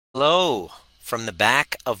Hello from the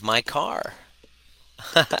back of my car.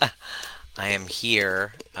 I am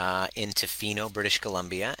here in Tofino, British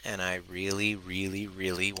Columbia, and I really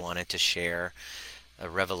wanted to share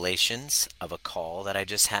revelations of a call that I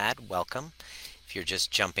just had. Welcome. If you're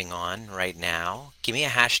just jumping on right now, give me a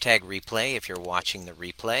hashtag replay if you're watching the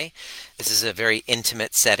replay. This is a very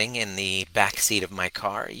intimate setting in the back seat of my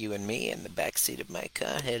car, you and me in the back seat of my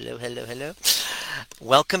car. Hello.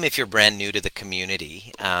 Welcome if you're brand new to the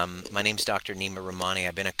community. My name's Dr. Nima Ramani.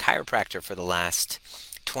 I've been a chiropractor for the last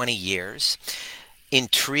 20 years,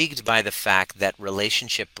 intrigued by the fact that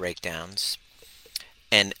relationship breakdowns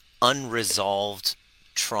and unresolved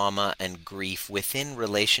trauma and grief within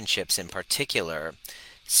relationships in particular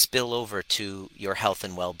spill over to your health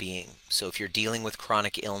and well-being. So if you're dealing with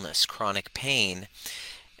chronic illness, chronic pain,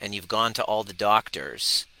 and you've gone to all the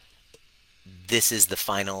doctors, this is the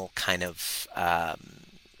final kind of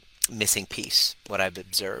missing piece, what I've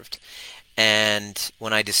observed. And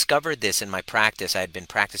when I discovered this in my practice, I had been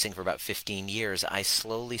practicing for about 15 years, I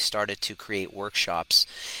slowly started to create workshops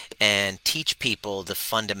and teach people the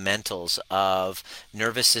fundamentals of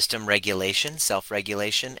nervous system regulation,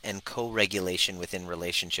 self-regulation, and co-regulation within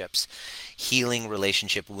relationships, healing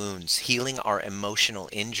relationship wounds, healing our emotional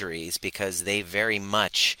injuries because they very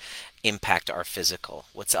much impact our physical.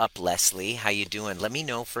 What's up, Leslie? How you doing? Let me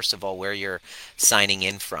know first of all where you're signing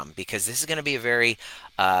in from because this is going to be a very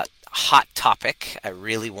hot topic. I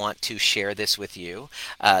really want to share this with you.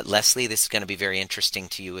 Leslie, this is going to be very interesting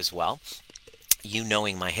to you as well. You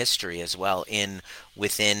knowing my history as well in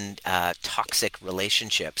within toxic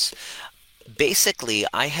relationships. Basically,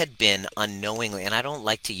 I had been unknowingly, and I don't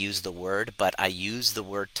like to use the word, but I use the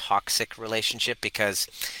word toxic relationship because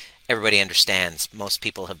everybody understands. Most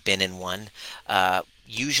people have been in one.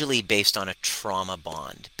 Usually based on a trauma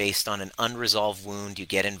bond, based on an unresolved wound. You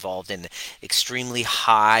get involved in extremely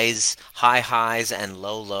high highs and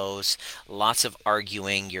low lows, lots of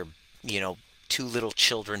arguing. You're two little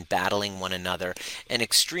children battling one another, and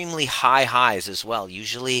extremely high highs as well,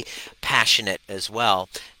 usually passionate as well,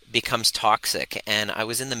 becomes toxic. And I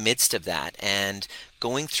was in the midst of that and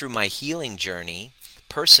going through my healing journey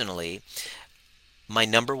personally. My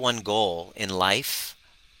number one goal in life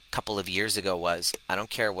a couple of years ago was I don't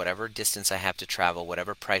care whatever distance I have to travel,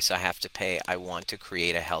 whatever price I have to pay, I want to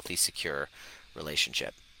create a healthy, secure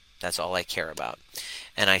relationship. That's all I care about.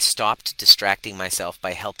 And I stopped distracting myself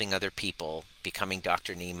by helping other people, becoming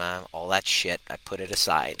Dr. Nima, all that shit. I put it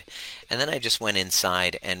aside. And then I just went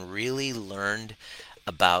inside and really learned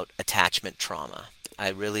about attachment trauma. I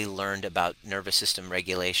really learned about nervous system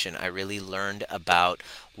regulation. I really learned about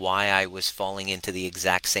why I was falling into the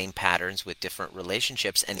exact same patterns with different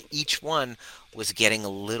relationships, and each one was getting a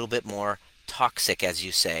little bit more toxic, as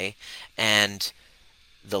you say. And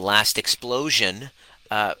the last explosion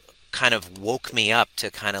uh, kind of woke me up to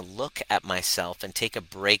kind of look at myself and take a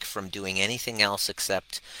break from doing anything else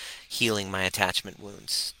except healing my attachment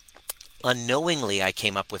wounds. Unknowingly, I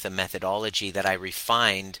came up with a methodology that I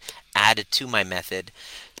refined, added to my method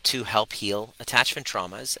to help heal attachment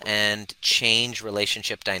traumas and change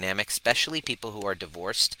relationship dynamics, especially people who are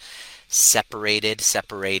divorced,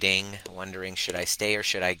 separating, wondering should I stay or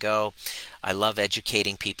should I go. I love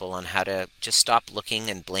educating people on how to just stop looking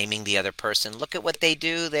and blaming the other person. Look at what they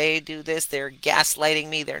do. They do this. They're gaslighting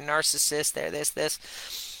me. They're narcissists. They're this.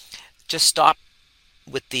 Just stop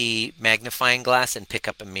with the magnifying glass and pick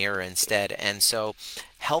up a mirror instead. And so,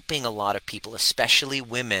 helping a lot of people, especially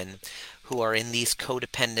women who are in these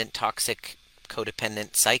codependent, toxic,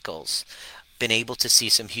 codependent cycles, been able to see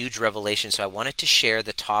some huge revelations. So, I wanted to share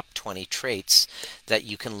the top 20 traits that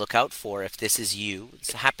you can look out for if this is you.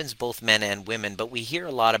 It happens both men and women, but we hear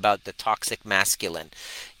a lot about the toxic masculine.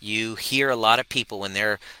 You hear a lot of people when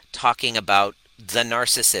they're talking about the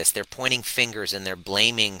narcissist, they're pointing fingers and they're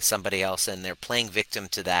blaming somebody else and they're playing victim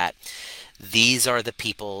to that. These are the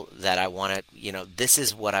people that I want to, this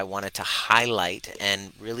is what I wanted to highlight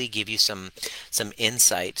and really give you some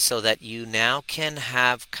insight so that you now can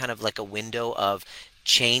have kind of like a window of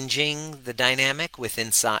changing the dynamic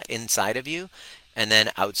within inside of you, and then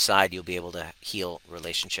outside you'll be able to heal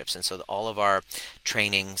relationships. And so all of our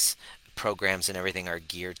trainings, programs and everything are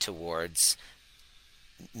geared towards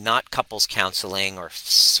not couples counseling or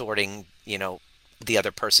sorting, the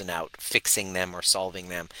other person out, fixing them or solving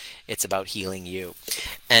them. It's about healing you.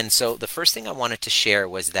 And so the first thing I wanted to share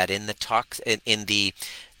was that in the talk in the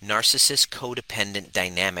narcissist codependent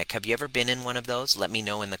dynamic. Have you ever been in one of those? Let me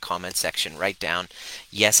know in the comment section. Write down,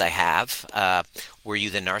 yes, I have. Were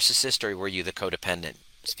you the narcissist or were you the codependent?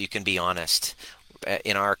 If you can be honest.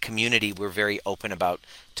 In our community, we're very open about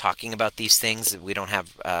talking about these things. We don't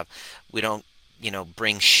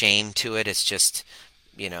bring shame to it. It's just,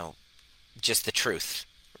 you know, just the truth.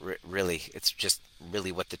 Really, it's just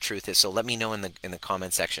really what the truth is. So let me know in the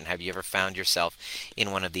comment section. Have you ever found yourself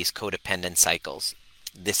in one of these codependent cycles?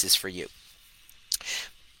 This is for you.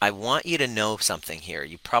 I want you to know something here.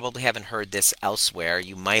 You probably haven't heard this elsewhere.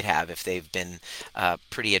 You might have if they've been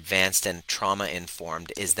pretty advanced and trauma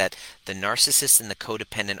informed. Is that the narcissist and the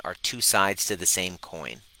codependent are two sides to the same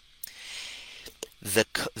coin. The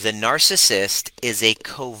narcissist is a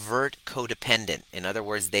covert codependent. In other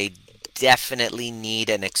words, they definitely need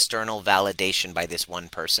an external validation by this one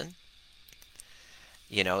person.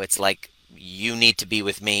 It's like, you need to be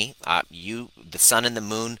with me. The sun and the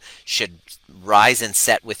moon should rise and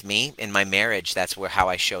set with me in my marriage. That's how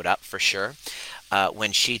I showed up for sure.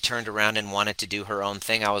 When she turned around and wanted to do her own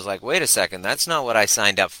thing, I was like, wait a second, that's not what I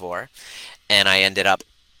signed up for. And I ended up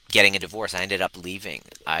getting a divorce. I ended up leaving.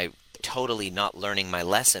 I totally not learning my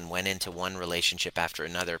lesson, went into one relationship after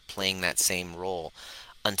another, playing that same role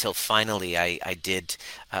until finally I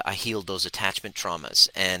healed those attachment traumas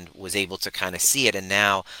and was able to kind of see it. And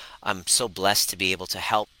now I'm so blessed to be able to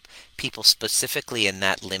help people specifically in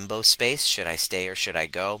that limbo space. Should I stay or should I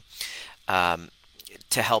go?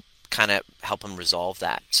 To help them resolve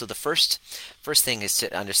that. So the first thing is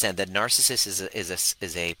to understand that narcissist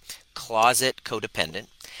is a closet codependent,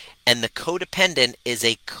 and the codependent is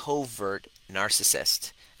a covert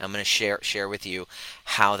narcissist. I'm going to share with you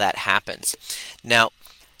how that happens. Now,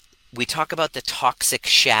 we talk about the toxic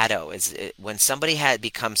shadow. When somebody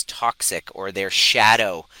becomes toxic, or they're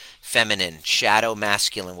shadow feminine, shadow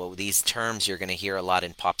masculine, well, these terms you're going to hear a lot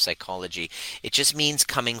in pop psychology. It just means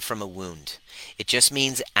coming from a wound. It just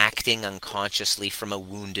means acting unconsciously from a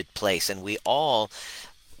wounded place. And we all,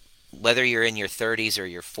 whether you're in your 30s or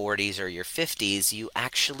your 40s or your 50s, you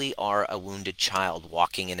actually are a wounded child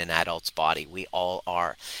walking in an adult's body. We all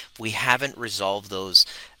are. If we haven't resolved those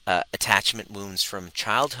attachment wounds from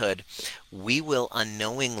childhood, we will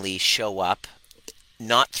unknowingly show up,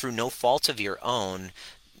 not through no fault of your own,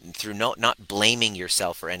 through not blaming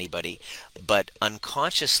yourself or anybody, but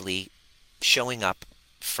unconsciously showing up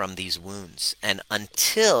from these wounds. And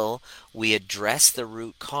until we address the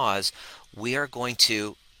root cause, we are going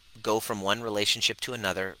to go from one relationship to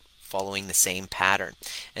another following the same pattern.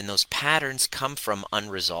 And those patterns come from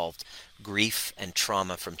unresolved grief and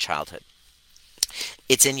trauma from childhood.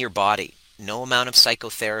 It's in your body. No amount of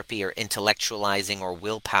psychotherapy or intellectualizing or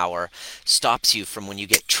willpower stops you from, when you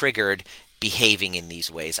get triggered, behaving in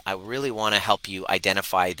these ways. I really want to help you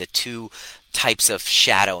identify the two types of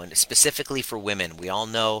shadow, and specifically for women. We all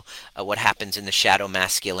know what happens in the shadow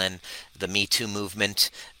masculine, the Me Too movement,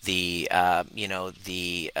 the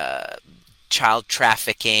child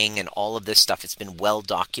trafficking and all of this stuff. It's been well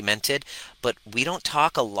documented, but we don't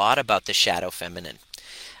talk a lot about the shadow feminine.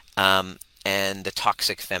 And the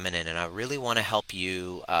toxic feminine. And I really want to help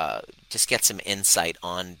you just get some insight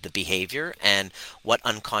on the behavior and what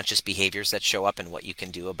unconscious behaviors that show up and what you can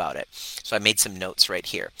do about it. So I made some notes right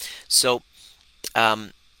here. So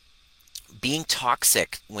being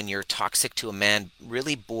toxic, when you're toxic to a man,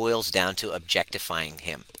 really boils down to objectifying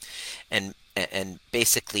him and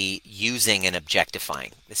basically using and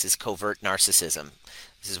objectifying. This is covert narcissism.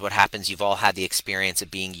 This is what happens. You've all had the experience of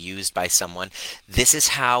being used by someone. This is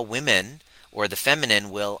how women, or the feminine,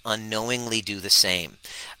 will unknowingly do the same,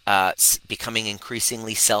 becoming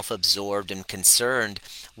increasingly self-absorbed and concerned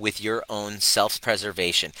with your own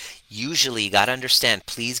self-preservation. Usually, you got to understand,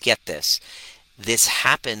 please get this, this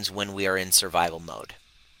happens when we are in survival mode.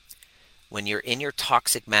 When you're in your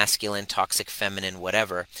toxic masculine, toxic feminine,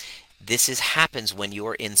 whatever, this happens when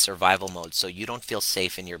you're in survival mode, so you don't feel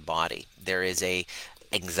safe in your body. There is a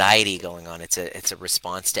anxiety going on. It's a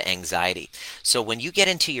response to anxiety. So when you get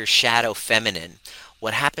into your shadow feminine,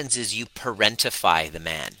 what happens is you parentify the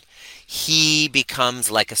man. He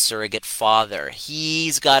becomes like a surrogate father.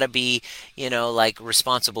 He's got to be, like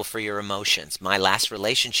responsible for your emotions. My last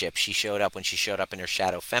relationship, when she showed up in her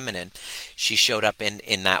shadow feminine, she showed up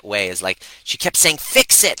in that way, as like, she kept saying,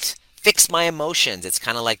 fix it. Fix my emotions. It's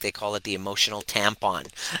kind of like they call it the emotional tampon.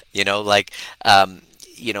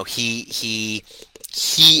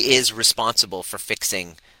 He is responsible for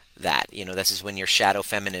fixing that. This is when you're shadow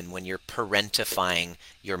feminine, when you're parentifying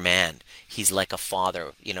your man. He's like a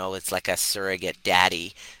father, it's like a surrogate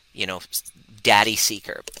daddy, daddy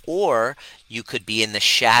seeker. Or you could be in the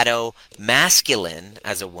shadow masculine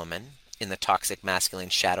as a woman, in the toxic masculine,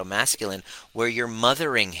 shadow masculine, where you're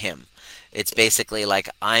mothering him. It's basically like,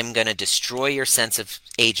 I'm going to destroy your sense of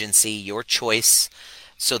agency, your choice,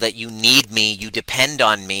 so that you need me, you depend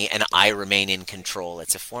on me, and I remain in control.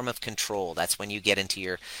 It's a form of control. That's when you get into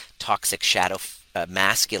your toxic shadow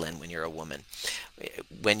masculine when you're a woman.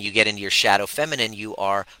 When you get into your shadow feminine, you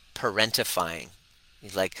are parentifying.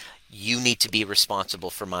 Like, you need to be responsible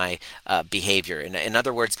for my behavior. In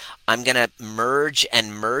other words, I'm going to merge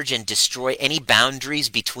and destroy any boundaries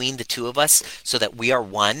between the two of us so that we are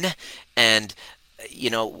one. And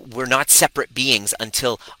we're not separate beings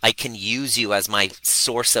until I can use you as my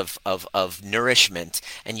source of nourishment,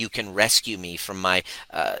 and you can rescue me from my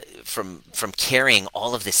from carrying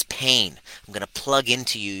all of this pain. I'm going to plug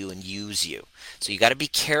into you and use you. So you got to be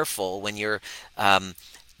careful when you're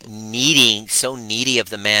so needy of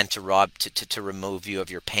the man to remove you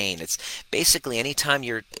of your pain. It's basically anytime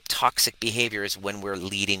your toxic behavior is when we're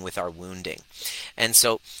leading with our wounding. And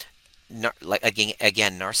so like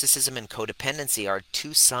again, narcissism and codependency are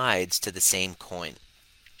two sides to the same coin.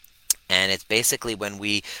 And it's basically when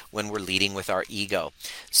we're leading with our ego.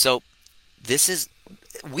 So this is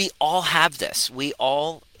we all have this. We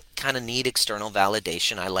all kind of need external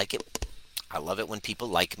validation. I like it. I love it when people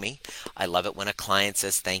like me. I love it when a client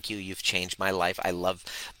says, "Thank you, you've changed my life." I love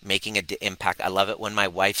making an impact. I love it when my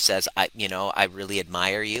wife says, I really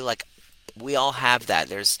admire you." Like, we all have that.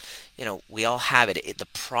 We all have it. The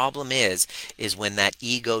problem is when that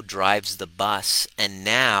ego drives the bus, and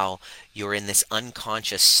now you're in this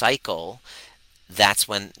unconscious cycle. That's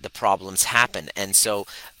when the problems happen. And so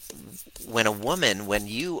when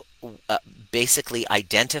you basically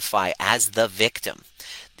identify as the victim,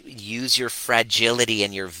 use your fragility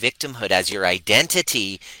and your victimhood as your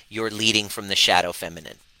identity, you're leading from the shadow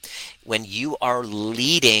feminine. When you are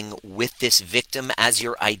leading with this victim as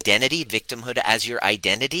your identity, victimhood as your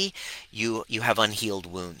identity, you have unhealed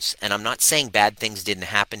wounds. And I'm not saying bad things didn't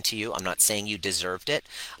happen to you. I'm not saying you deserved it.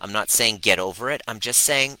 I'm not saying get over it. I'm just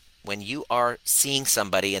saying when you are seeing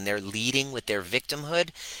somebody and they're leading with their victimhood,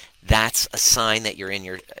 that's a sign that you're in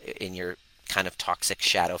your kind of toxic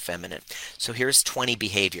shadow feminine. So here's 20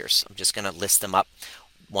 behaviors. I'm just going to list them up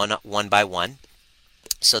one by one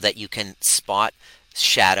so that you can spot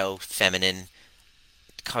shadow feminine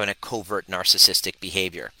kind of covert narcissistic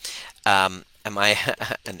behavior. Am I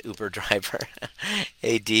an Uber driver?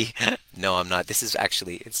 AD? No, I'm not. This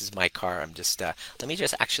is my car. I'm just let me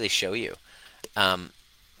just actually show you. I'm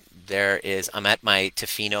at my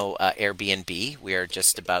Tofino Airbnb. We are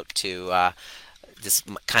just about to this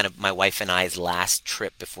kind of my wife and I's last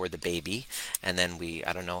trip before the baby, and then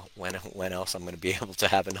I don't know when else I'm going to be able to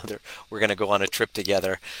have another. We're going to go on a trip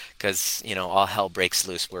together because all hell breaks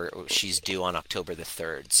loose. She's due on October the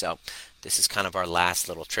 3rd, so this is kind of our last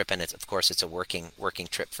little trip, and of course it's a working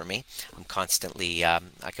trip for me. I'm constantly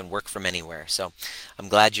I can work from anywhere, so I'm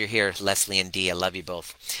glad you're here, Leslie and Dee. I love you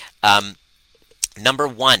both. Number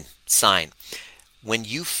one sign: when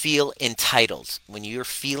you feel entitled, when you're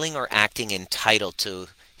feeling or acting entitled to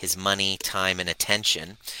his money, time, and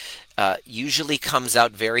attention, usually comes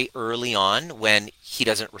out very early on when he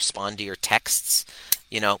doesn't respond to your texts.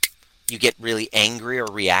 You get really angry or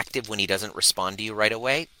reactive when he doesn't respond to you right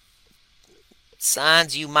away.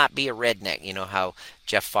 Signs you might be a redneck. You know how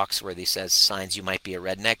Jeff Foxworthy says, signs you might be a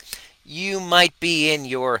redneck? You might be in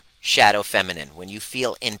your shadow feminine when you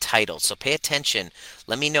feel entitled. So pay attention.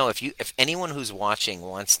 Let me know if anyone who's watching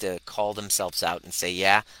wants to call themselves out and say,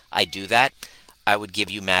 "Yeah, I do that." I would give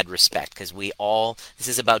you mad respect, because this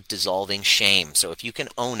is about dissolving shame. So if you can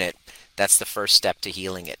own it, that's the first step to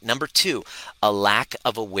healing it. Number two, a lack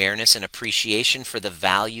of awareness and appreciation for the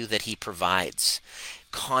value that he provides.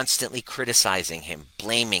 Constantly criticizing him,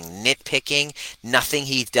 blaming, nitpicking. Nothing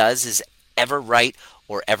he does is ever right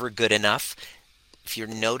or ever good enough. If you're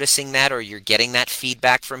noticing that or you're getting that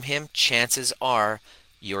feedback from him, chances are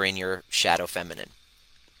you're in your shadow feminine.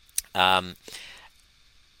 Number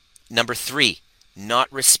three,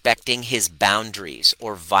 not respecting his boundaries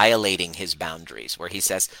or violating his boundaries, where he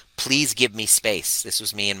says, "Please give me space." This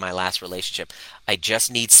was me in my last relationship. "I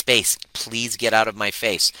just need space. Please get out of my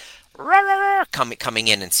face." Coming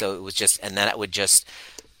in, and so it was just, and then it would just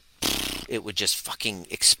fucking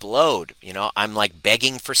explode. I'm like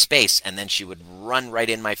begging for space, and then she would run right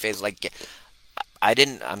in my face. Like,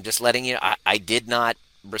 I'm just letting you know, I did not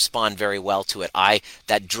respond very well to it.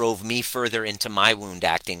 That drove me further into my wound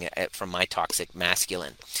acting from my toxic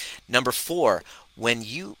masculine. Number four, when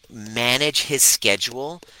you manage his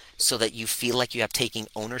schedule so that you feel like you have taken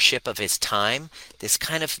ownership of his time, this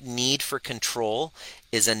kind of need for control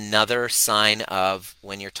is another sign of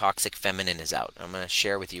when your toxic feminine is out. I'm going to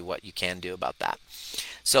share with you what you can do about that.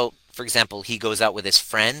 So, for example, he goes out with his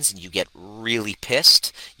friends and you get really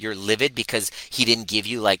pissed. You're livid because he didn't give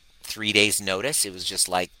you like 3 days notice. It was just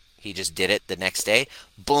like he just did it the next day.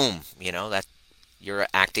 Boom, that you're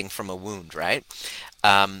acting from a wound, right?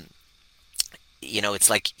 It's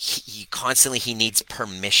like he needs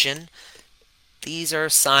permission. These are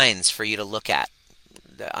signs for you to look at.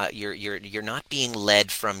 You're not being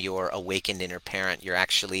led from your awakened inner parent. You're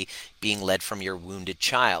actually being led from your wounded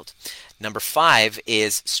child. Number 5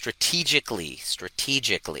 is strategically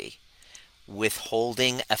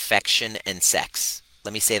withholding affection and sex.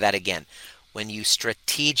 Let me say that again. When you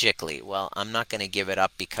strategically, well, I'm not going to give it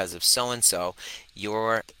up because of so and so,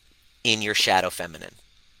 you're in your shadow feminine.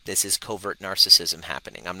 This is covert narcissism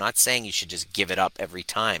happening. I'm not saying you should just give it up every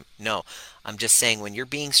time. No, I'm just saying when you're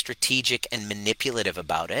being strategic and manipulative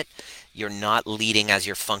about it, you're not leading as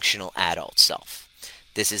your functional adult self.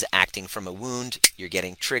 This is acting from a wound. You're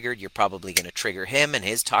getting triggered. You're probably going to trigger him and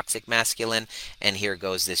his toxic masculine. And here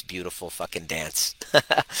goes this beautiful fucking dance.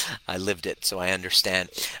 I lived it, so I understand.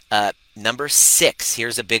 Number 6,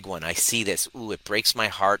 here's a big one. I see this. Ooh, it breaks my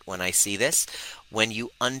heart when I see this. When you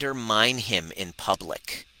undermine him in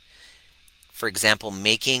public. For example,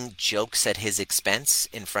 making jokes at his expense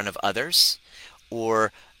in front of others,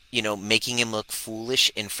 or making him look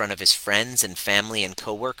foolish in front of his friends and family and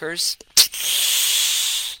coworkers.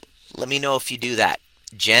 Let me know if you do that.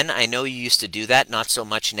 Jen, I know you used to do that, not so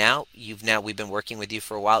much now. We've been working with you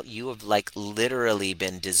for a while. You have like literally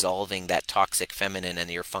been dissolving that toxic feminine,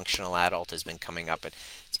 and your functional adult has been coming up.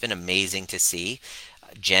 It's been amazing to see.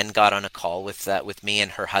 Jen got on a call with me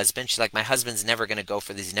and her husband. She's like, my husband's never going to go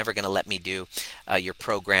for this. He's never going to let me do your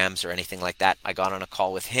programs or anything like that. I got on a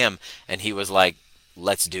call with him, and he was like,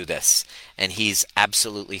 let's do this. And he's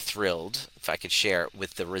absolutely thrilled, if I could share,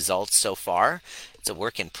 with the results so far. It's a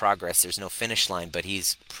work in progress. There's no finish line, but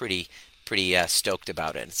he's pretty stoked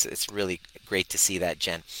about it. It's really great to see that,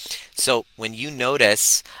 Jen. So when you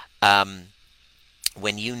notice that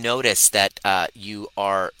you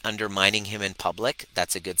are undermining him in public,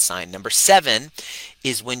 that's a good sign. Number 7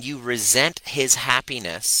 is when you resent his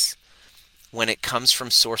happiness when it comes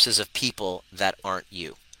from sources of people that aren't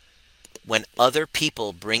you. When other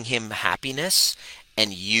people bring him happiness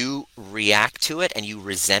and you react to it and you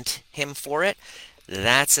resent him for it,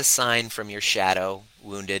 that's a sign from your shadow,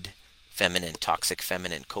 wounded feminine, toxic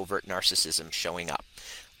feminine, covert narcissism showing up.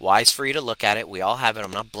 Wise for you to look at it. We all have it.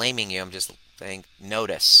 I'm not blaming you. I'm just saying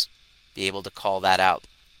notice. Be able to call that out.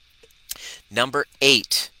 Number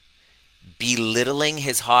 8, belittling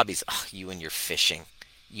his hobbies. Oh, you and your fishing.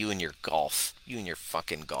 You and your golf. You and your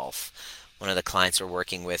fucking golf. One of the clients we're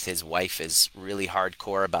working with, his wife is really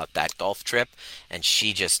hardcore about that golf trip, and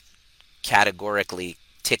she just categorically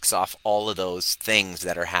ticks off all of those things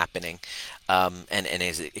that are happening, and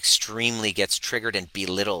is extremely gets triggered and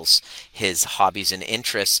belittles his hobbies and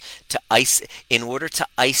interests in order to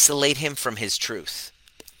isolate him from his truth,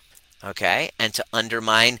 okay, and to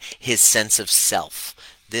undermine his sense of self.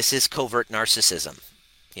 This is covert narcissism,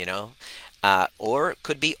 or it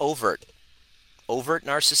could be overt. Overt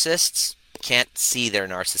narcissists can't see their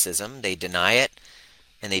narcissism. They deny it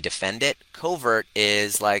and they defend it. Covert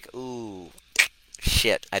is like, ooh,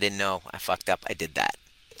 shit, I didn't know. I fucked up. I did that.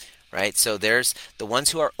 Right? So there's the ones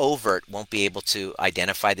who are overt won't be able to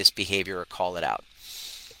identify this behavior or call it out.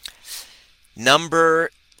 Number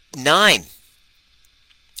 9.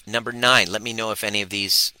 Let me know if any of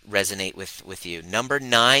these resonate with you. Number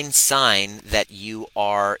 9 sign that you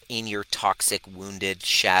are in your toxic, wounded,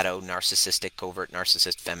 shadow, narcissistic, covert,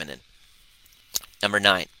 narcissist, feminine. Number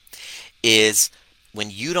 9 is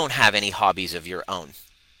when you don't have any hobbies of your own.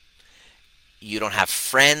 You don't have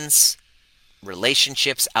friends,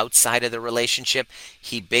 relationships outside of the relationship.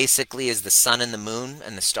 He basically is the sun and the moon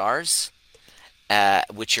and the stars,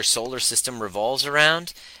 which your solar system revolves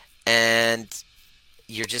around. And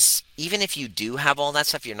you're just, even if you do have all that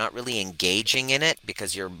stuff, you're not really engaging in it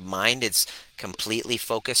because your mind is completely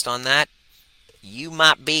focused on that. You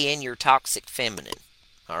might be in your toxic feminine.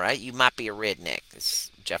 All right? You might be a redneck, as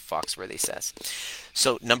Jeff Foxworthy says.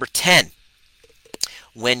 So, number 10.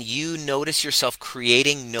 When you notice yourself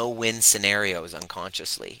creating no-win scenarios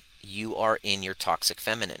unconsciously, you are in your toxic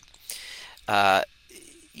feminine.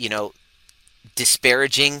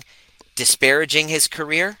 Disparaging his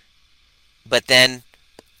career, but then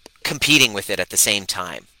competing with it at the same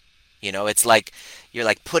time. It's like you're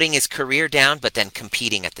like putting his career down, but then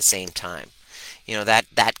competing at the same time.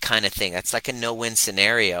 That kind of thing. That's like a no-win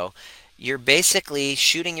scenario. You're basically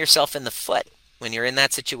shooting yourself in the foot. When you're in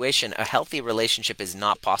that situation, a healthy relationship is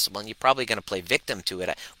not possible, and you're probably going to play victim to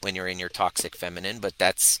it when you're in your toxic feminine. But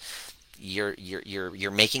that's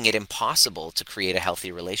you're making it impossible to create a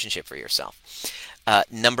healthy relationship for yourself.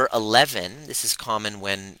 Number 11. This is common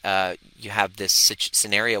when you have this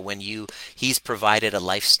scenario when he's provided a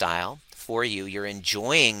lifestyle for you. You're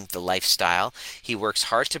enjoying the lifestyle. He works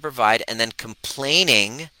hard to provide, and then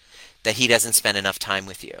complaining that he doesn't spend enough time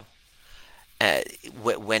with you. Uh,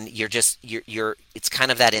 when you're it's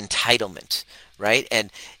kind of that entitlement, right?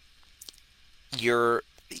 And you're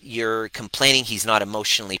complaining he's not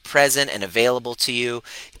emotionally present and available to you.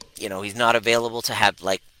 He's not available to have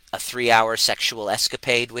like a 3-hour sexual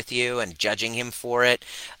escapade with you and judging him for it.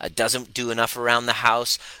 Doesn't do enough around the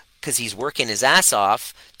house because he's working his ass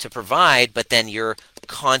off to provide, but then you're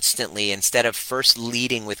constantly, instead of first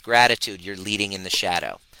leading with gratitude, you're leading in the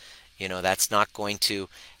shadow. That's not going to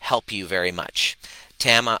help you very much.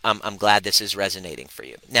 Tam, I'm glad this is resonating for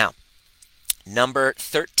you. Now, number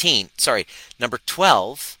 12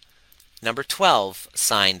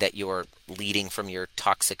 sign that you're leading from your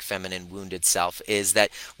toxic feminine wounded self is that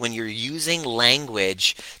when you're using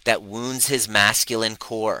language that wounds his masculine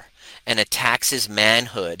core and attacks his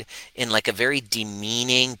manhood in like a very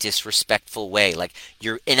demeaning, disrespectful way, like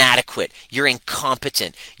you're inadequate, you're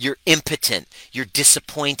incompetent, you're impotent, you're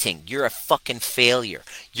disappointing, you're a fucking failure,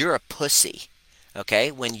 you're a pussy.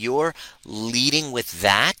 Okay? When you're leading with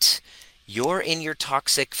that, you're in your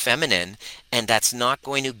toxic feminine, and that's not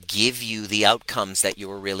going to give you the outcomes that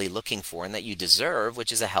you're really looking for and that you deserve,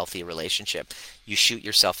 which is a healthy relationship. You shoot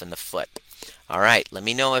yourself in the foot. All right, let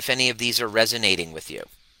me know if any of these are resonating with you.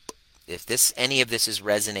 If any of this is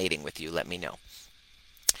resonating with you, let me know.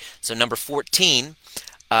 So number 13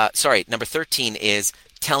 is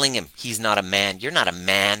telling him he's not a man. You're not a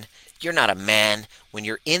man. You're not a man. When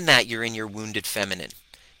you're in that, you're in your wounded feminine.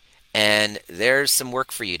 And there's some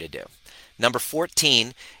work for you to do. Number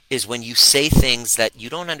 14 is when you say things that you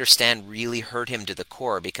don't understand really hurt him to the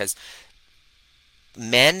core, because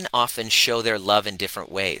men often show their love in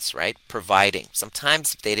different ways, right? Providing.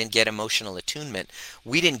 Sometimes if they didn't get emotional attunement,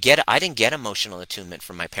 I didn't get emotional attunement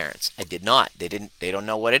from my parents. I did not. They don't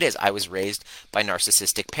know what it is. I was raised by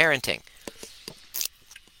narcissistic parenting.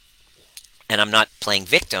 And I'm not playing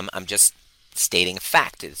victim, I'm just stating a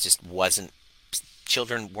fact. It just wasn't,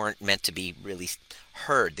 children weren't meant to be really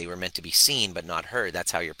heard. They were meant to be seen but not heard.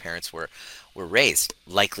 That's how your parents were raised.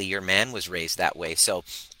 Likely your man was raised that way. So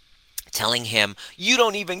telling him, you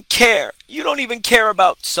don't even care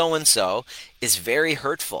about so-and-so is very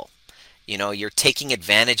hurtful. You're taking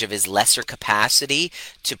advantage of his lesser capacity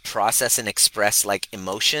to process and express like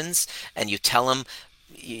emotions, and you tell him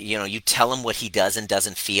what he does and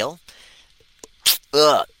doesn't feel.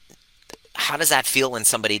 Ugh. How does that feel when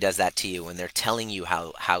somebody does that to you, when they're telling you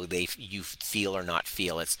how you feel or not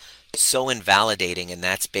feel? It's so invalidating, and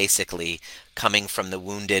that's basically coming from the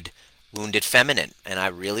wounded feminine, and I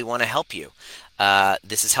really want to help you.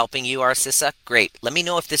 This is helping you, Arcissa? Great. Let me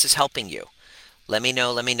know if this is helping you. Let me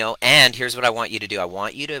know. And here's what I want you to do. I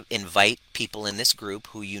want you to invite people in this group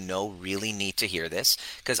who you know really need to hear this,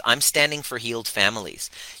 because I'm standing for healed families.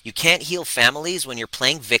 You can't heal families when you're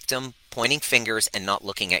playing victim, pointing fingers, and not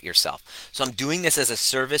looking at yourself. So I'm doing this as a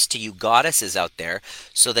service to you goddesses out there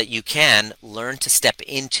so that you can learn to step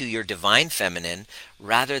into your divine feminine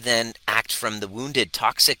rather than act from the wounded,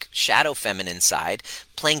 toxic, shadow feminine side,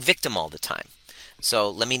 playing victim all the time.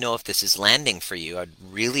 So let me know if this is landing for you. I'd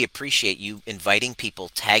really appreciate you inviting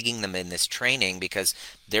people, tagging them in this training, because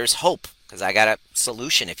there's hope, because I got a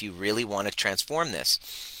solution if you really want to transform this.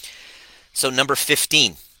 So number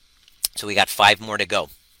 15. So we got 5 more to go.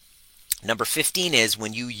 Number 15 is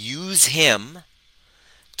when you use him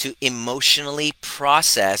to emotionally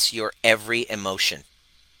process your every emotion.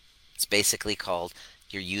 It's basically called,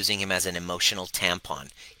 you're using him as an emotional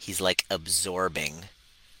tampon. He's like absorbing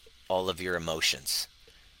all of your emotions.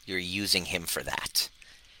 You're using him for that.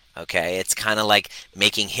 Okay? It's kind of like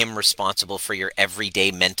making him responsible for your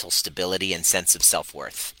everyday mental stability and sense of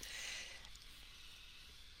self-worth.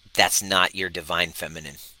 That's not your divine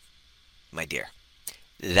feminine, my dear.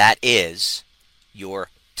 That is your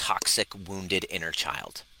toxic, wounded inner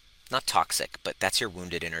child. Not toxic, but that's your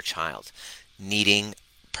wounded inner child needing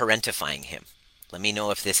parentifying him. Let me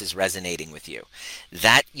know if this is resonating with you.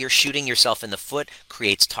 That you're shooting yourself in the foot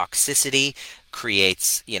creates toxicity,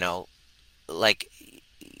 creates, like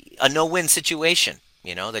a no-win situation.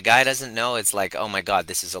 The guy doesn't know. It's like, oh my God,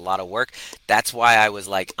 this is a lot of work. That's why I was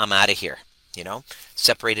like, I'm out of here.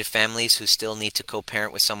 Separated families who still need to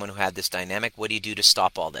co-parent with someone who had this dynamic. What do you do to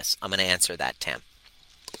stop all this? I'm going to answer that, Tam.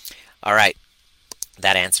 All right.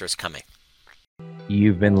 That answer is coming.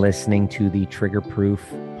 You've been listening to the Trigger Proof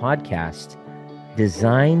podcast,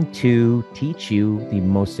 designed to teach you the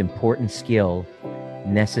most important skill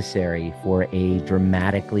necessary for a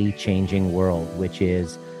dramatically changing world, which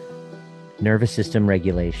is nervous system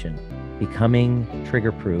regulation. Becoming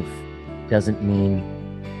trigger proof doesn't mean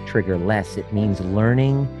trigger less. It means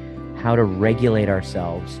learning how to regulate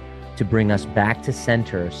ourselves to bring us back to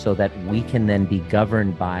center so that we can then be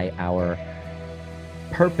governed by our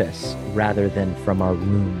purpose rather than from our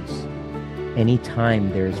wounds. Anytime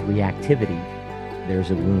there's reactivity, there's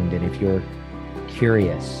a wound. And if you're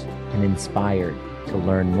curious and inspired to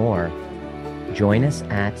learn more, join us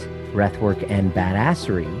at Breathwork and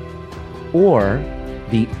Badassery, or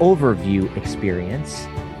the overview experience,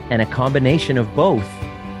 and a combination of both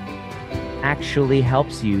actually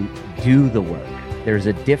helps you do the work. There's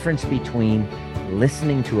a difference between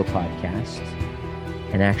listening to a podcast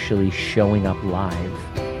and actually showing up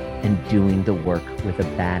live and doing the work with a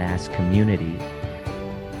badass community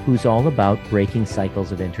who's all about breaking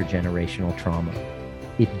cycles of intergenerational trauma.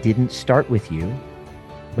 It didn't start with you,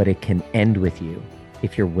 but it can end with you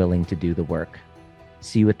if you're willing to do the work.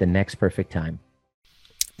 See you at the next perfect time.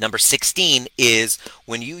 Number 16 is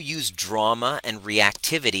when you use drama and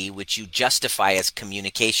reactivity, which you justify as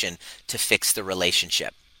communication, to fix the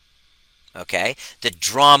relationship. Okay? The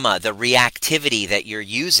drama, the reactivity that you're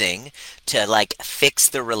using to like fix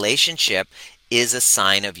the relationship is a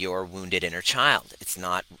sign of your wounded inner child. It's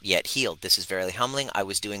not yet healed. This is very humbling. I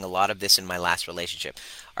was doing a lot of this in my last relationship.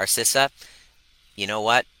 Arcissa, you know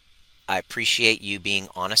what? I appreciate you being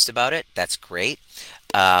honest about it. That's great.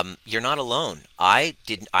 You're not alone. I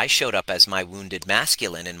showed up as my wounded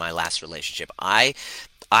masculine in my last relationship. I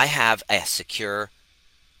have a secure,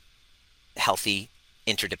 healthy,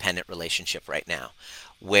 interdependent relationship right now,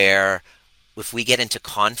 where if we get into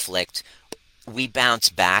conflict, we bounce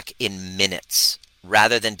back in minutes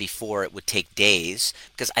rather than before it would take days,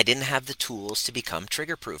 because I didn't have the tools to become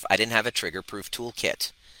trigger proof. I didn't have a trigger proof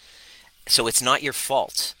toolkit. So it's not your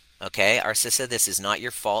fault. Okay, Arcissa, this is not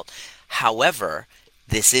your fault. However,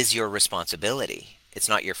 this is your responsibility. It's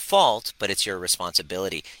not your fault, but it's your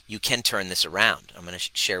responsibility. You can turn this around. I'm going to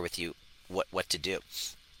share with you what to do.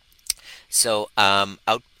 So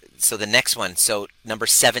so the next one, so number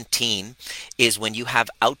 17, is when you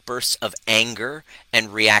have outbursts of anger and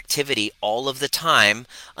reactivity all of the time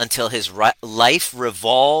until his life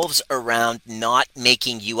revolves around not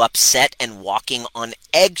making you upset and walking on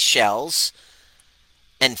eggshells,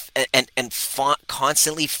 and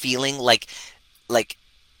constantly feeling like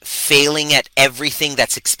failing at everything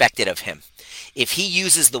that's expected of him. If he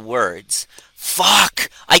uses the words,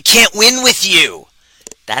 "Fuck, I can't win with you,"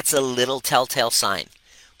 that's a little telltale sign.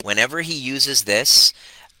 Whenever he uses this,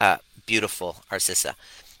 beautiful, Arcissa,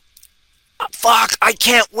 "Fuck, I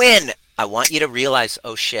can't win," I want you to realize,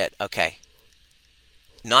 oh shit, okay.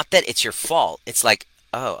 Not that it's your fault. It's like,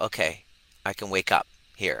 oh, okay, I can wake up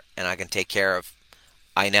here and I can take care of,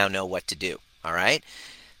 I now know what to do. All right.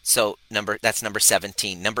 So that's number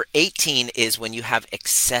 17. Number 18 is when you have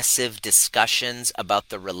excessive discussions about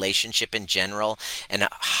the relationship in general and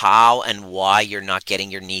how and why you're not getting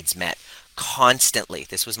your needs met constantly.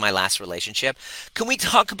 This was my last relationship. Can we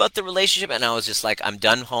talk about the relationship? And I was just like, I'm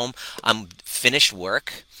done home. I'm finished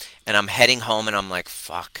work and I'm heading home and I'm like,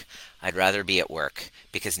 fuck, I'd rather be at work,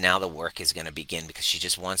 because now the work is going to begin, because she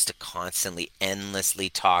just wants to constantly, endlessly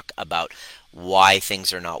talk about why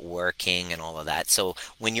things are not working and all of that. So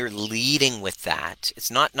when you're leading with that, it's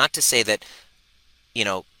not to say that,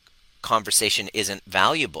 conversation isn't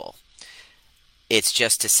valuable. It's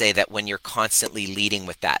just to say that when you're constantly leading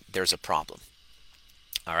with that, there's a problem.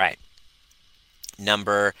 All right.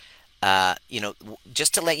 Number,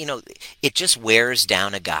 just to let you know, it just wears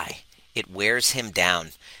down a guy. It wears him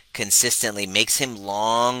down consistently, makes him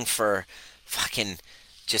long for fucking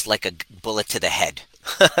just like a bullet to the head.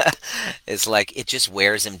 It's like it just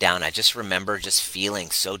wears him down. I just remember just feeling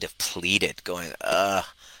so depleted, going,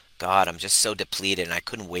 God, I'm just so depleted, and I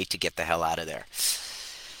couldn't wait to get the hell out of there.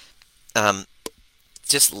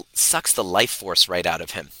 Just sucks the life force right out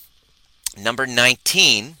of him. Number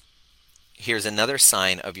 19, here's another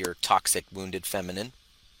sign of your toxic, wounded feminine,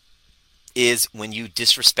 is when you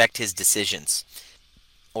disrespect his decisions,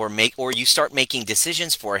 or you start making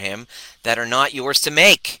decisions for him that are not yours to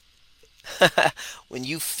make. When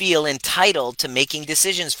you feel entitled to making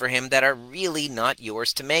decisions for him that are really not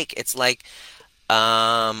yours to make. It's like,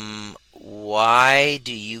 why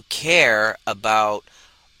do you care about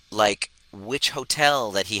like which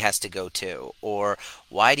hotel that he has to go to? Or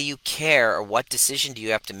why do you care, or what decision do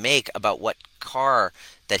you have to make about what car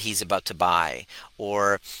that he's about to buy?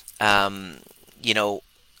 Or,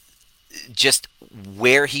 just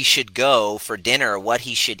where he should go for dinner or what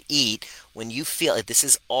he should eat, when you feel it, this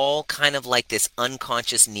is all kind of like this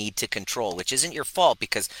unconscious need to control, which isn't your fault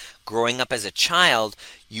because growing up as a child,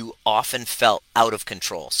 you often felt out of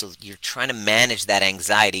control. So you're trying to manage that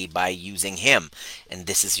anxiety by using him. And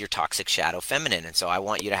this is your toxic shadow feminine. And so I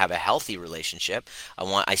want you to have a healthy relationship.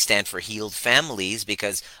 I stand for healed families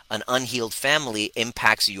because an unhealed family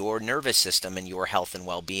impacts your nervous system and your health and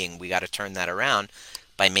well-being. We got to turn that around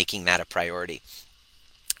by making that a priority.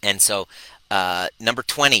 And so, number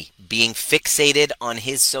 20, being fixated on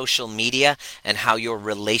his social media and how your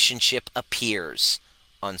relationship appears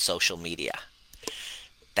on social media.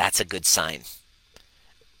 That's a good sign.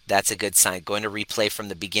 That's a good sign. Going to replay from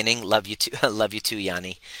the beginning. Love you too. Love you too,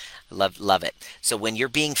 Yanni. Love it. So when you're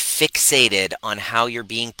being fixated on how you're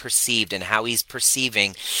being perceived and how he's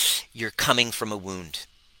perceiving, you're coming from a wound.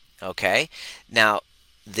 Okay? Now,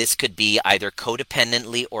 this could be either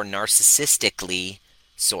codependently or narcissistically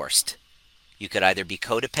sourced. You could either be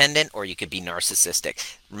codependent or you could be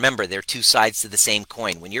narcissistic. Remember, they're two sides to the same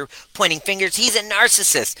coin. When you're pointing fingers, he's a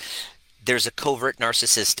narcissist. There's a covert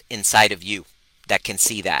narcissist inside of you that can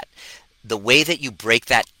see that. The way that you break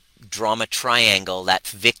that drama triangle, that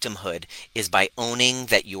victimhood, is by owning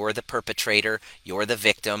that you're the perpetrator, you're the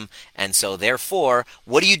victim, and so therefore,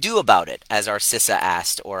 what do you do about it? As our Sissa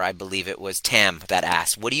asked, or I believe it was Tam that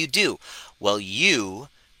asked, what do you do? Well, you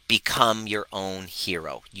become your own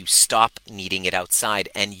hero. You stop needing it outside,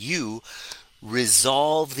 and you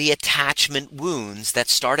resolve the attachment wounds that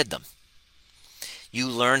started them. You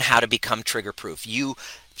learn how to become trigger proof. You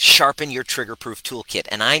sharpen your trigger proof toolkit.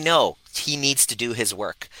 And I know he needs to do his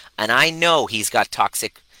work. And I know he's got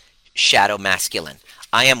toxic shadow masculine.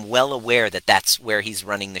 I am well aware that that's where he's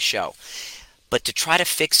running the show. But to try to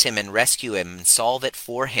fix him and rescue him and solve it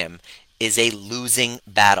for him is a losing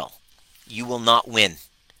battle. You will not win.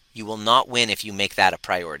 You will not win if you make that a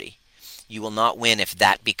priority. You will not win if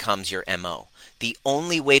that becomes your MO. The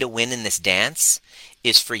only way to win in this dance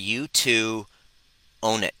is for you to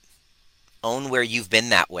own it. Own where you've been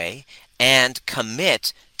that way and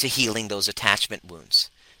commit to healing those attachment wounds,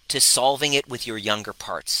 to solving it with your younger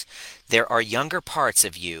parts. There are younger parts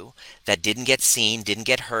of you that didn't get seen, didn't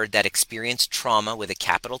get heard, that experienced trauma with a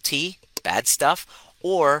capital T, bad stuff,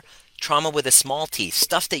 or trauma with a small t,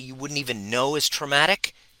 stuff that you wouldn't even know is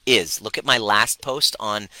traumatic is. Look at my last post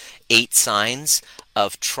on 8 signs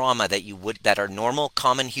of trauma that are normal,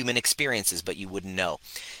 common human experiences, but you wouldn't know.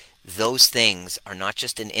 Those things are not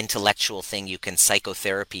just an intellectual thing you can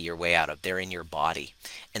psychotherapy your way out of. They're in your body,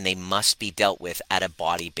 and they must be dealt with at a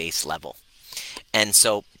body-based level. And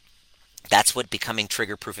so that's what becoming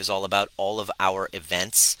trigger proof is all about. All of our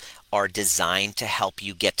events are designed to help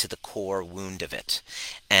you get to the core wound of it.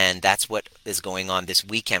 And that's what is going on this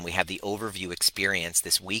weekend. We have the overview experience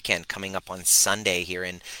this weekend coming up on Sunday here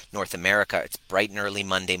in North America. It's bright and early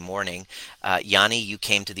Monday morning. Yanni, you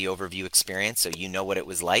came to the overview experience, so you know what it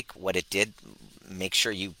was like, what it did. Make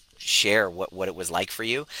sure you share what it was like for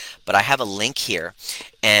you. But I have a link here,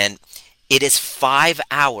 and it is 5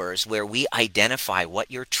 hours where we identify what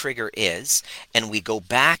your trigger is, and we go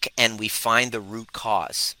back and we find the root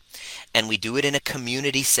cause. And we do it in a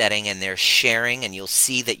community setting, and they're sharing, and you'll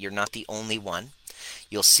see that you're not the only one.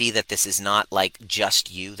 You'll see that this is not like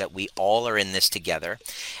just you, that we all are in this together.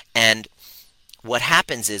 And what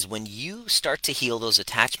happens is when you start to heal those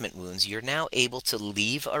attachment wounds, you're now able to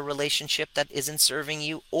leave a relationship that isn't serving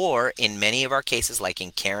you, or in many of our cases, like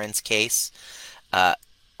in Karen's case,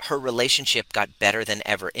 her relationship got better than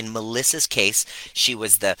ever. In Melissa's case, she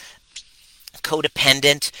was the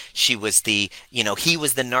codependent. She was he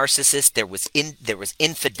was the narcissist. There was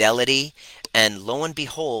infidelity, and lo and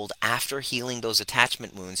behold, after healing those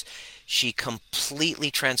attachment wounds, she completely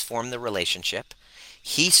transformed the relationship.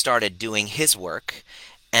 He started doing his work,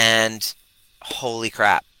 and holy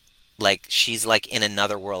crap, like she's like in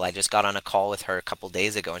another world. I just got on a call with her a couple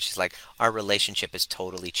days ago, and she's like, our relationship has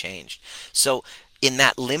totally changed. So in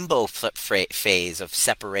that limbo phase of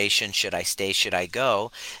separation, should I stay, should I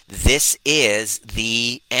go, this is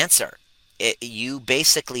the answer. You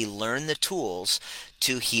basically learn the tools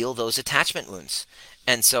to heal those attachment wounds.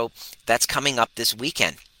 And so that's coming up this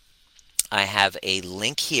weekend. I have a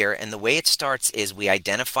link here, and the way it starts is we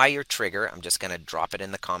identify your trigger. I'm just going to drop it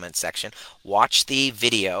in the comment section. Watch the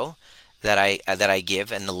video that I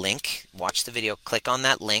give and the link. Watch the video. Click on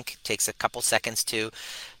that link. It takes a couple seconds to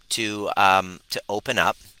open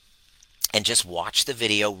up, and just watch the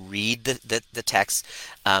video, read the text,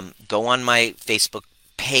 go on my Facebook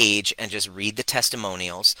page and just read the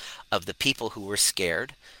testimonials of the people who were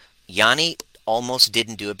scared. Yanni almost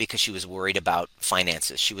didn't do it because she was worried about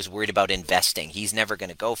finances. She was worried about investing. He's never going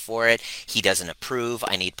to go for it. He doesn't approve.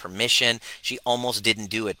 I need permission. She almost didn't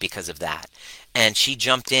do it because of that. And she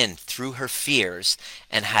jumped in through her fears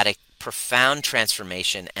and had a profound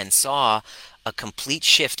transformation and saw a complete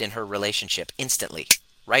shift in her relationship instantly,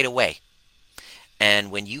 right away.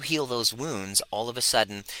 And when you heal those wounds, all of a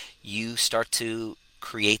sudden you start to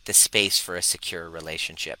create the space for a secure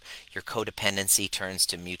relationship. Your codependency turns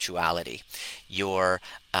to mutuality. Your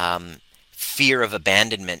fear of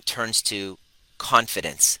abandonment turns to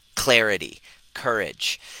confidence, clarity,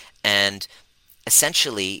 courage. And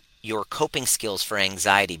essentially, your coping skills for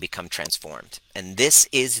anxiety become transformed. And this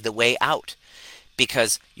is the way out,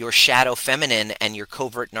 because your shadow feminine and your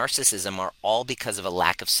covert narcissism are all because of a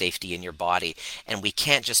lack of safety in your body. And we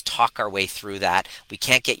can't just talk our way through that. We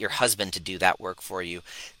can't get your husband to do that work for you.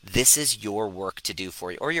 This is your work to do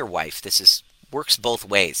for you, or your wife. This is works both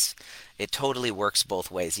ways. It totally works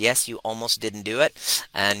both ways. Yes, you almost didn't do it.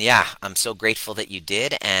 And yeah, I'm so grateful that you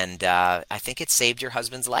did. And I think it saved your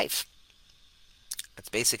husband's life. That's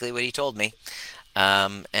basically what he told me.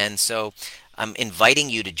 And so I'm inviting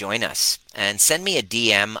you to join us and send me a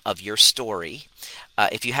DM of your story.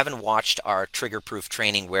 If you haven't watched our trigger proof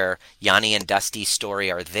training where Yanni and Dusty's story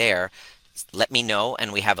are there, let me know,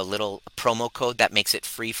 and we have a little promo code that makes it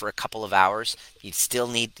free for a couple of hours.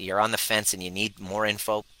 You're on the fence and you need more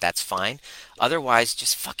info, that's fine. Otherwise,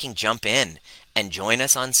 just fucking jump in and join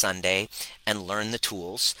us on Sunday and learn the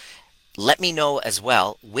tools. Let me know as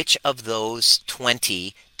well, which of those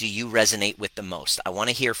 20 do you resonate with the most? I want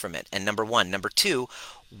to hear from it. And number one. Number two,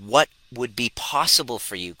 what would be possible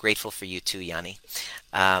for you? Grateful for you too, Yanni.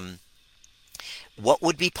 Um, what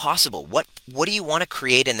would be possible? What do you want to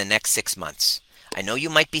create in the next 6 months? I know you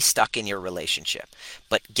might be stuck in your relationship,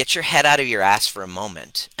 but get your head out of your ass for a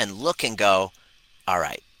moment and look and go, all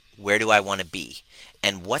right, where do I want to be?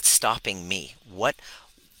 And what's stopping me? What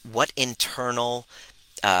internal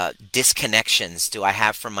disconnections do I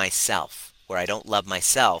have from myself where I don't love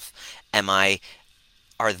myself?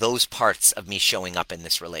 Are those parts of me showing up in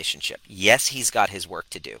this relationship? Yes, he's got his work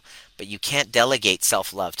to do, but you can't delegate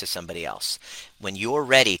self-love to somebody else. When you're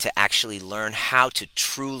ready to actually learn how to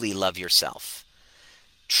truly love yourself,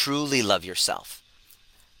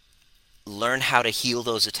 learn how to heal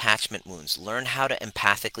those attachment wounds, learn how to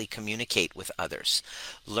empathically communicate with others,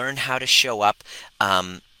 learn how to show up,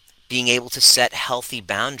 being able to set healthy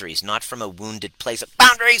boundaries, not from a wounded place of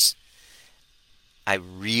boundaries. I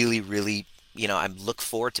really, really, I look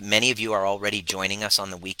forward to, many of you are already joining us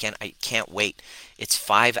on the weekend. I can't wait. It's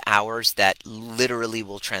 5 hours that literally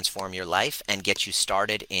will transform your life and get you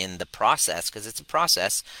started in the process, because it's a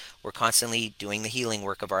process. We're constantly doing the healing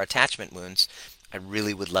work of our attachment wounds. I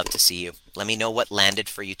really would love to see you. Let me know what landed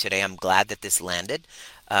for you today. I'm glad that this landed.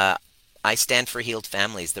 I stand for healed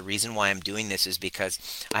families. The reason why I'm doing this is because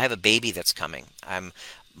I have a baby that's coming.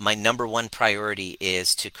 My number one priority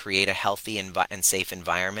is to create a healthy and safe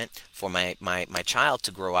environment for my child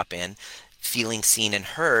to grow up in, feeling seen and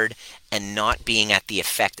heard, and not being at the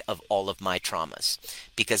effect of all of my traumas.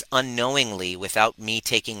 Because unknowingly, without me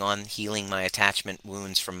taking on healing my attachment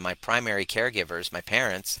wounds from my primary caregivers, my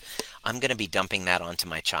parents, I'm going to be dumping that onto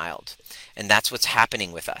my child. And that's what's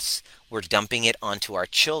happening with us. We're dumping it onto our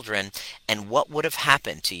children. And what would have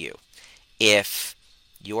happened to you if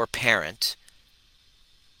your parent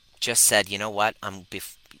just said, you know what,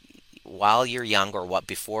 while you're young, or what,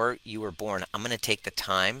 before you were born, I'm going to take the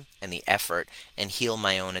time and the effort and heal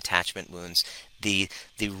my own attachment wounds. The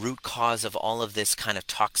root cause of all of this kind of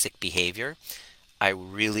toxic behavior, I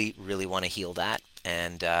really, really want to heal that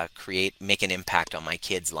and make an impact on my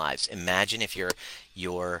kids' lives. Imagine if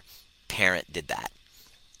your parent did that.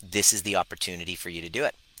 This is the opportunity for you to do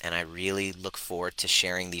it. And I really look forward to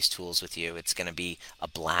sharing these tools with you. It's going to be a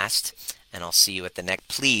blast, and I'll see you at the next.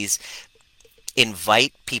 Please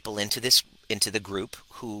invite people into the group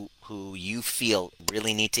who you feel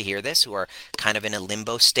really need to hear this, who are kind of in a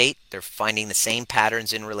limbo state. They're finding the same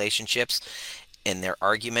patterns in relationships, in their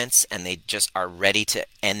arguments, and they just are ready to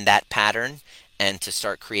end that pattern and to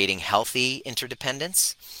start creating healthy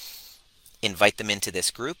interdependence. Invite them into this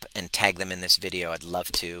group and tag them in this video. I'd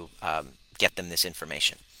love to get them this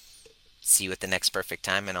information. See you at the next perfect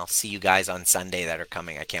time, and I'll see you guys on Sunday that are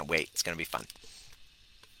coming. I can't wait. It's going to be fun.